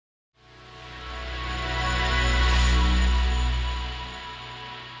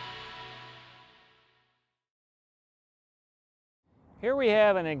Here we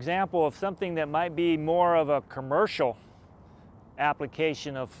have an example of something that might be more of a commercial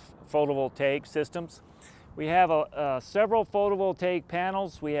application of photovoltaic systems. We have several photovoltaic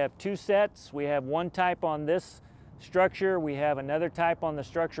panels. We have two sets. We have one type on this structure. We have another type on the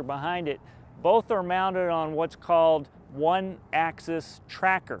structure behind it. Both are mounted on what's called one-axis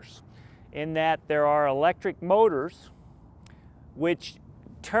trackers, in that there are electric motors which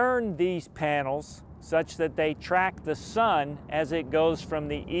turn these panels such that they track the sun as it goes from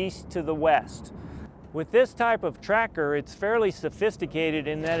the east to the west. With this type of tracker, it's fairly sophisticated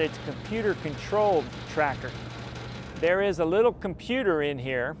in that it's computer-controlled tracker. There is a little computer in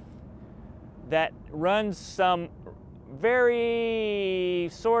here that runs some very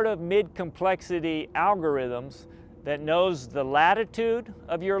sort of mid-complexity algorithms that knows the latitude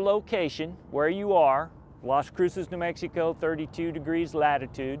of your location, where you are, Las Cruces, New Mexico, 32 degrees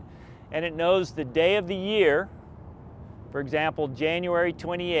latitude, and it knows the day of the year, for example, January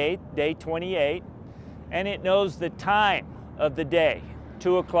 28th, day 28, and it knows the time of the day,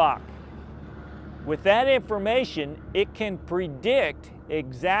 2 o'clock. With that information, it can predict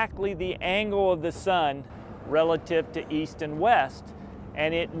exactly the angle of the sun relative to east and west,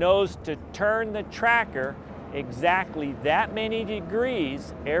 and it knows to turn the tracker exactly that many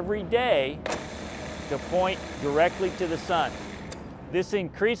degrees every day to point directly to the sun. This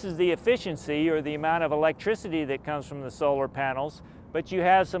increases the efficiency, or the amount of electricity that comes from the solar panels, but you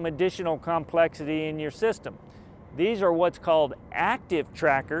have some additional complexity in your system. These are what's called active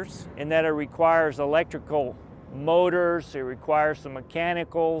trackers, in that it requires electrical motors, it requires some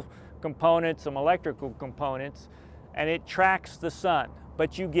mechanical components, some electrical components, and it tracks the sun,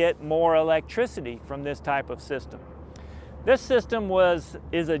 but you get more electricity from this type of system. This system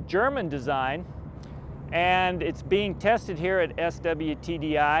is a German design, and it's being tested here at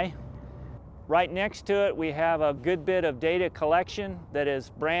SWTDI. Right next to it, we have a good bit of data collection that is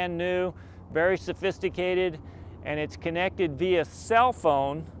brand new, very sophisticated, and it's connected via cell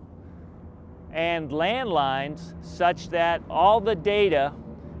phone and landlines, such that all the data,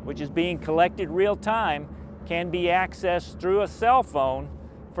 which is being collected real time, can be accessed through a cell phone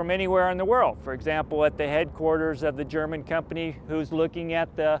from anywhere in the world. For example, at the headquarters of the German company who's looking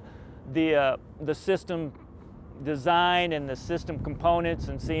at the system design and the system components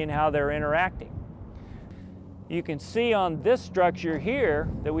and seeing how they're interacting. You can see on this structure here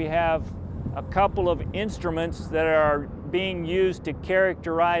that we have a couple of instruments that are being used to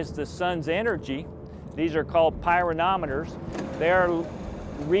characterize the sun's energy. These are called pyranometers. They're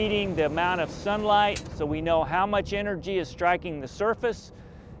reading the amount of sunlight, so we know how much energy is striking the surface,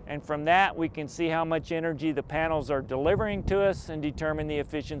 and from that we can see how much energy the panels are delivering to us and determine the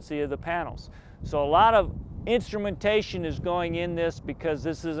efficiency of the panels. So a lot of instrumentation is going in this because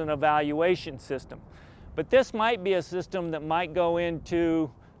this is an evaluation system. But this might be a system that might go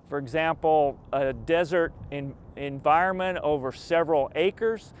into, for example, a desert environment over several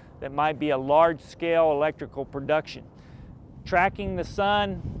acres that might be a large-scale electrical production. Tracking the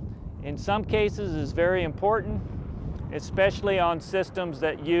sun in some cases is very important, especially on systems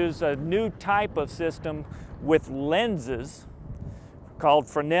that use a new type of system with lenses called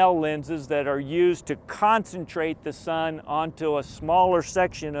Fresnel lenses that are used to concentrate the sun onto a smaller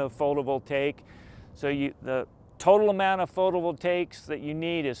section of photovoltaic. So the total amount of photovoltaics that you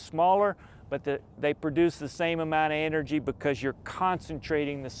need is smaller, but they produce the same amount of energy because you're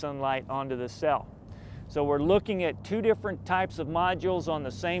concentrating the sunlight onto the cell. So we're looking at two different types of modules on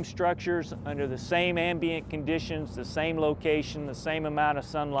the same structures under the same ambient conditions, the same location, the same amount of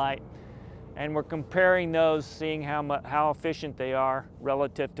sunlight, and we're comparing those, seeing how efficient they are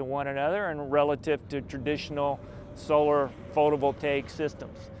relative to one another and relative to traditional solar photovoltaic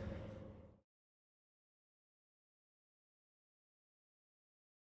systems.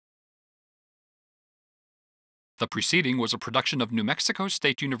 The preceding was a production of New Mexico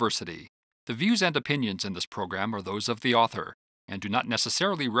State University. The views and opinions in this program are those of the author and do not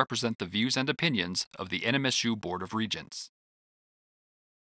necessarily represent the views and opinions of the NMSU Board of Regents.